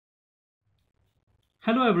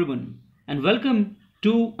Hello everyone and welcome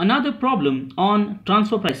to another problem on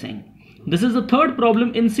transfer pricing. This is the third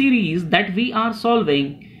problem in series that we are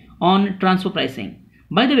solving on transfer pricing.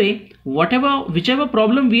 By the way, whichever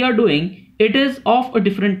problem we are doing, it is of a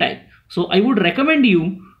different type. So I would recommend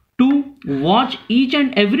you to watch each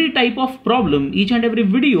and every type of problem, each and every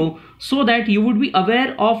video, so that you would be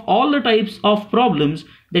aware of all the types of problems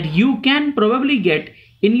that you can probably get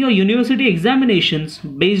in your university examinations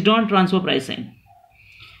based on transfer pricing.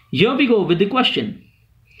 Here we go with the question.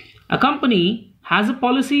 A company has a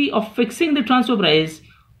policy of fixing the transfer price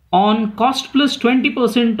on cost plus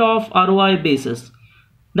 20% of ROI basis.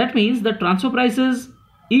 That means the transfer price is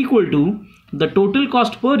equal to the total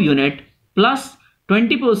cost per unit plus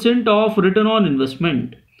 20% of return on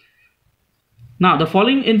investment. Now the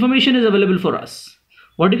following information is available for us.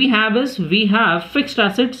 What we have is we have fixed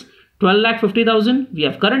assets 12,50,000, we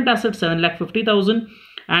have current assets 7,50,000,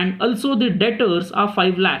 and also the debtors are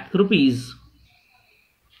 5 lakh rupees.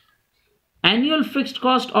 Annual fixed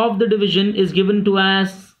cost of the division is given to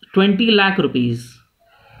as 20 lakh rupees.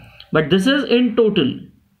 But this is in total.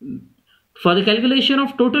 For the calculation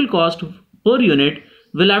of total cost per unit,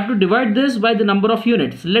 we'll have to divide this by the number of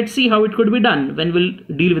units. Let's see how it could be done when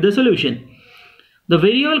we'll deal with the solution. The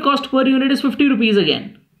variable cost per unit is 50 rupees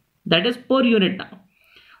again. That is per unit now.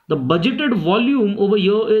 The budgeted volume over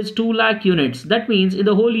here is 2 lakh units. That means in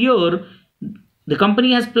the whole year, the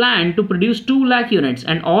company has planned to produce 2 lakh units,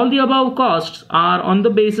 and all the above costs are on the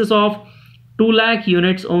basis of 2 lakh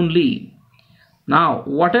units only. Now,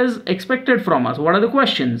 what is expected from us? What are the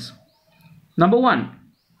questions? Number 1,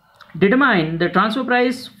 determine the transfer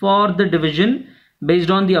price for the division based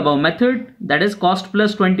on the above method, that is cost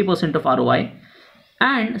plus 20% of ROI.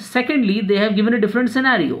 And secondly, they have given a different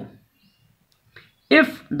scenario.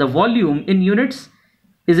 If the volume in units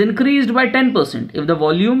is increased by 10%, if the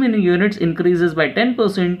volume in units increases by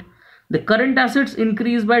 10%, the current assets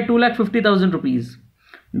increase by 2,50,000 rupees.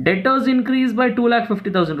 Debtors increase by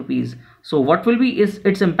 2,50,000 rupees. So what will be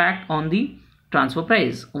its impact on the transfer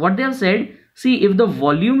price? What they have said, see, if the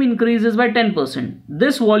volume increases by 10%,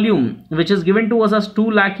 this volume which is given to us as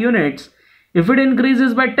 2 lakh units, if it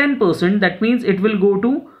increases by 10%, that means it will go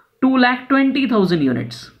to 2,20,000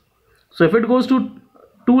 units. So if it goes to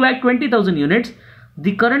 2,20,000 units,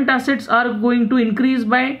 the current assets are going to increase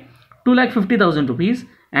by 2,50,000 rupees,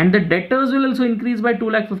 and the debtors will also increase by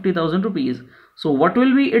 2,50,000 rupees. So what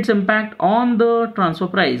will be its impact on the transfer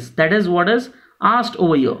price? That is what is asked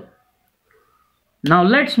over here. Now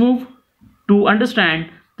let's move to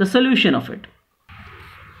understand the solution of it.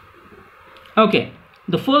 Okay,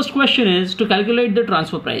 the first question is to calculate the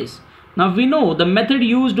transfer price. Now we know the method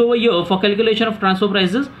used over here for calculation of transfer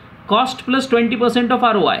price is cost plus 20% of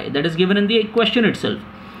ROI, that is given in the question itself.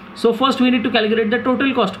 So first we need to calculate the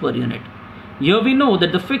total cost per unit. Here we know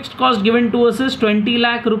that the fixed cost given to us is 20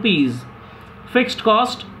 lakh rupees. Fixed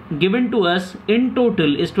cost given to us in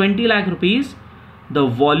total is 20 lakh rupees. The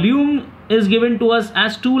volume is given to us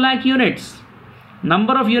as 2 lakh units.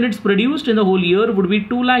 Number of units produced in the whole year would be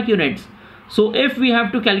 2 lakh units. So if we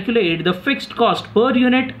have to calculate the fixed cost per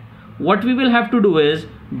unit, what we will have to do is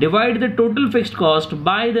divide the total fixed cost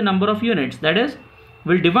by the number of units. That is,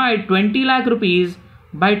 we'll divide 20 lakh rupees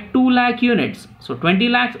by 2 lakh units. So 20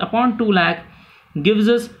 lakhs upon 2 lakh gives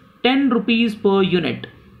us 10 rupees per unit.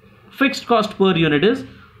 Fixed cost per unit is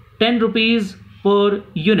 10 rupees per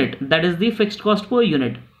unit. That is the fixed cost per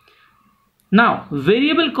unit. Now,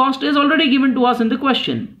 variable cost is already given to us in the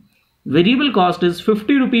question. Variable cost is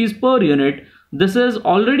 50 rupees per unit. This is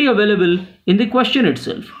already available in the question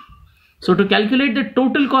itself. So to calculate the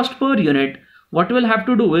total cost per unit, what we'll have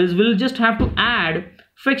to do is we'll just have to add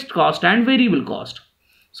fixed cost and variable cost.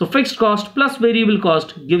 So fixed cost plus variable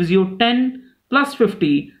cost gives you 10 plus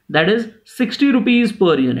 50, that is 60 rupees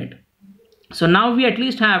per unit. So now we at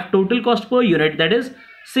least have total cost per unit, that is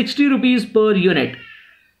 60 rupees per unit.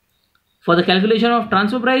 For the calculation of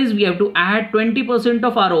transfer price, we have to add 20%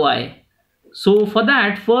 of ROI. So for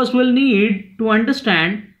that, first we'll need to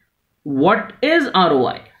understand what is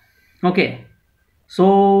ROI. Okay,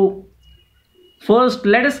 so first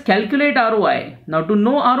let us calculate ROI. Now to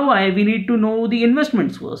know ROI, we need to know the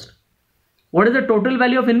investments first. What is the total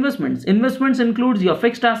value of investments? Investments includes your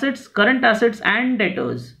fixed assets, current assets and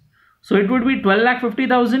debtors. So it would be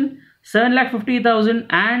 12,50,000, 7,50,000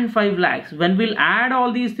 and 5 lakhs. When we'll add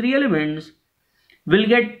all these three elements, we'll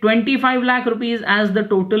get 25 lakh rupees as the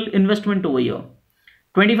total investment over here.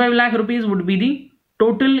 25 lakh rupees would be the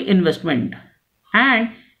total investment.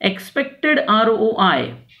 And expected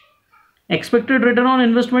ROI, expected return on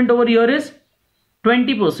investment over here is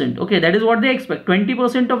 20%. Okay, that is what they expect,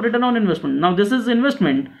 20% of return on investment. Now this is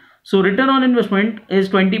investment, So return on investment is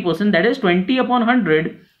 20%, that is 20 upon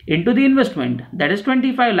 100 into the investment, that is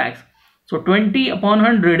 25 lakhs. So 20 upon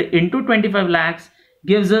 100 into 25 lakhs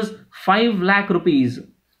gives us 5 lakh rupees.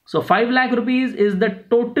 So 5 lakh rupees is the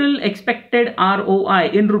total expected ROI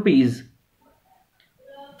in rupees.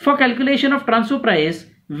 For calculation of transfer price,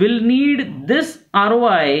 we'll need this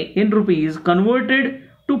ROI in rupees converted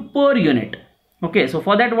to per unit. Okay, so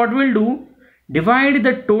for that what we'll do, divide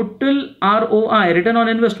the total ROI, return on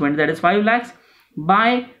investment, that is 5 lakhs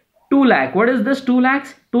by 2 lakh. What is this 2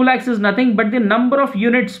 lakhs? 2 lakhs is nothing but the number of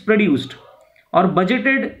units produced or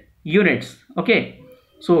budgeted units. Okay,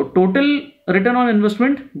 so total return on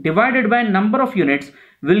investment divided by number of units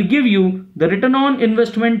will give you the return on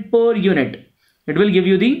investment per unit. It will give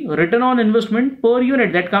you the return on investment per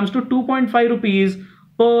unit, that comes to 2.5 rupees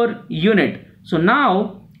per unit. So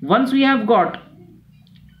now once we have got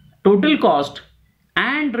total cost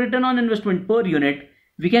and return on investment per unit,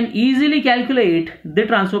 we can easily calculate the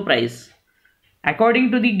transfer price.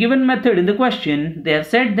 According to the given method in the question, they have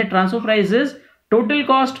said that transfer price is total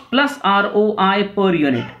cost plus ROI per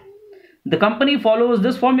unit. The company follows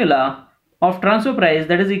this formula of transfer price,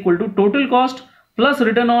 that is equal to total cost plus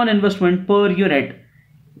return on investment per unit.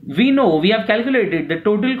 We know, we have calculated the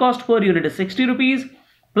total cost per unit is 60 rupees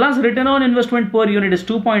plus return on investment per unit is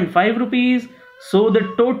 2.5 rupees. So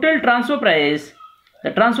the total transfer price,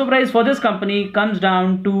 the transfer price for this company comes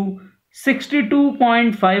down to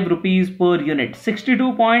 62.5 rupees per unit.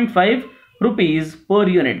 62.5 rupees per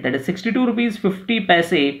unit, that is 62 rupees 50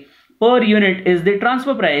 paise per unit is the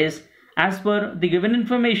transfer price as per the given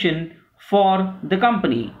information for the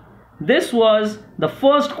company. This was the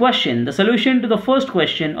first question, the solution to the first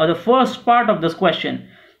question or the first part of this question.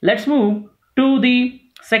 Let's move to the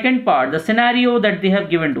second part, the scenario that they have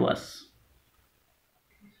given to us.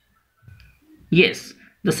 Yes,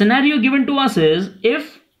 the scenario given to us is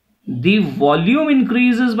if the volume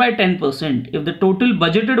increases by 10%, if the total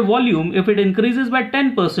budgeted volume, if it increases by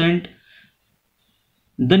 10%,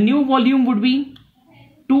 the new volume would be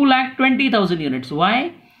 2,20,000 units.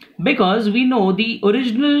 Why? Because we know the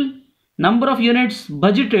original number of units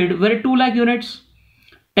budgeted were 2 lakh units.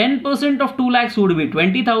 10% of 2 lakhs would be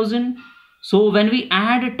 20,000. So when we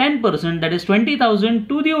add 10%, that is 20,000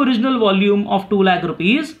 to the original volume of 2 lakh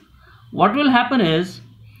rupees, what will happen is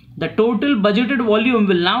the total budgeted volume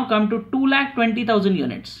will now come to 2,20,000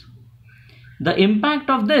 units. The impact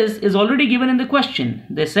of this is already given in the question.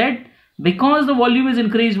 They said because the volume is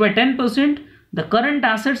increased by 10%, the current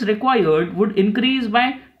assets required would increase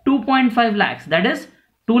by 2.5 lakhs, that is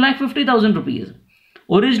 2,50,000 rupees.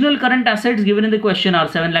 Original current assets given in the question are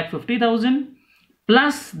 7,50,000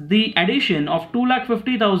 plus the addition of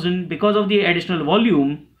 2,50,000 because of the additional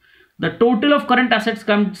volume. The total of current assets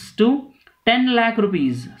comes to 10 lakh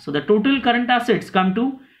rupees. So the total current assets come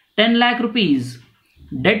to 10 lakh rupees.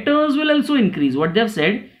 Debtors will also increase. What they have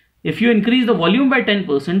said, if you increase the volume by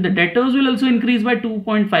 10%, the debtors will also increase by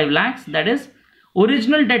 2.5 lakhs. That is,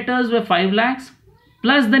 original debtors were 5 lakhs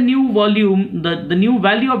plus the new volume, the new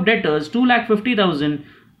value of debtors 2,50,000.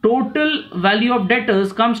 Total value of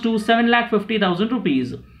debtors comes to 7,50,000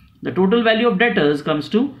 rupees. The total value of debtors comes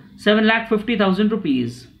to 7,50,000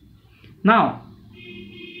 rupees. Now,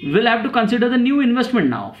 we'll have to consider the new investment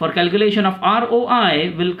now. For calculation of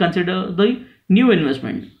ROI, we'll consider the new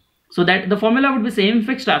investment. So that the formula would be same,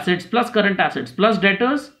 fixed assets plus current assets plus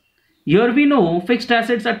debtors. Here we know fixed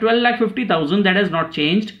assets are 12,50,000, that has not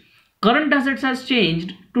changed. Current assets has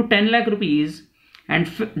changed to 10 lakh rupees and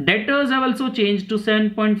debtors have also changed to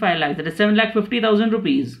 7.5 lakhs, that is 7,50,000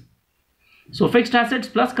 rupees. So fixed assets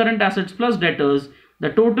plus current assets plus debtors, the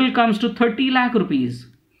total comes to 30 lakh rupees.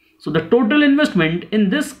 So the total investment in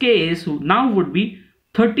this case now would be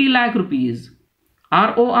 30 lakh rupees.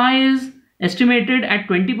 ROI is estimated at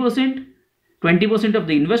 20%. 20% of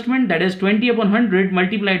the investment, that is 20 upon 100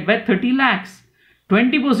 multiplied by 30 lakhs.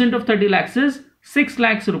 20% of 30 lakhs is 6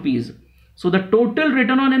 lakhs rupees. So the total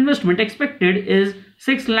return on investment expected is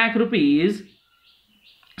 6 lakh rupees.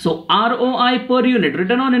 So ROI per unit,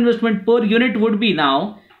 return on investment per unit would be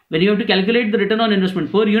now, when you have to calculate the return on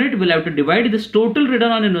investment per unit, we'll have to divide this total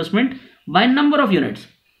return on investment by number of units.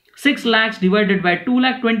 6 lakhs divided by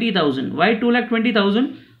 2,20,000. Why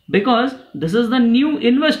 2,20,000? Because this is the new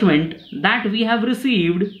investment that we have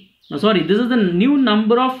received. This is the new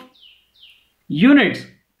number of units,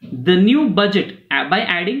 the new budget. By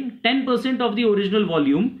adding 10% of the original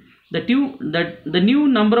volume, the new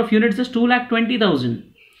number of units is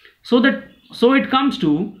 2,20,000. So it comes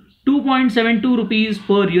to 2.72 rupees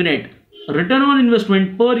per unit. Return on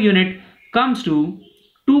investment per unit comes to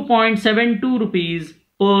 2.72 rupees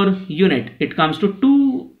per unit. It comes to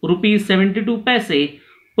 2 rupees 72 paise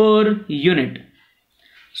per unit.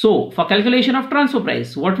 So for calculation of transfer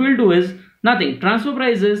price, what we'll do is nothing. Transfer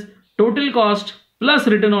price is total cost plus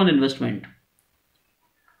return on investment.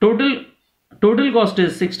 Total cost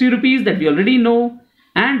is 60 rupees, that we already know,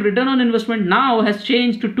 and return on investment now has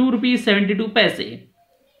changed to 2 rupees 72 paise.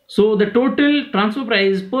 So the total transfer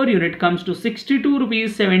price per unit comes to 62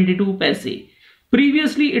 rupees 72 paise.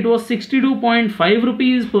 Previously it was 62.5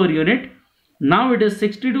 rupees per unit. Now it is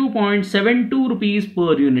 62.72 rupees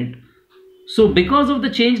per unit. So because of the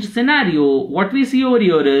changed scenario, what we see over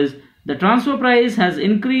here is the transfer price has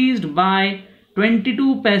increased by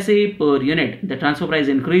 22 paise per unit. The transfer price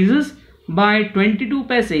increases by 22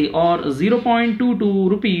 paise or 0.22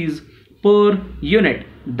 rupees per unit.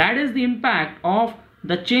 That is the impact of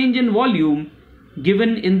the change in volume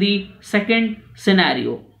given in the second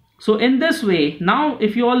scenario. So in this way, now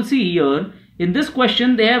if you all see here, in this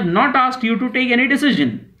question they have not asked you to take any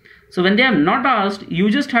decision. So when they have not asked, you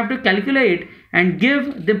just have to calculate and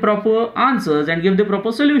give the proper answers and give the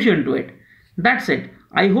proper solution to it. That's it.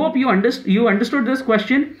 I hope you understood this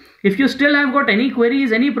question. If you still have got any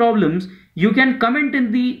queries, any problems, you can comment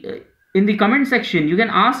in the comment section. You can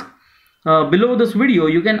ask below this video.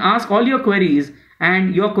 You can ask all your queries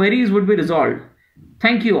and your queries would be resolved.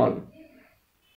 Thank you all.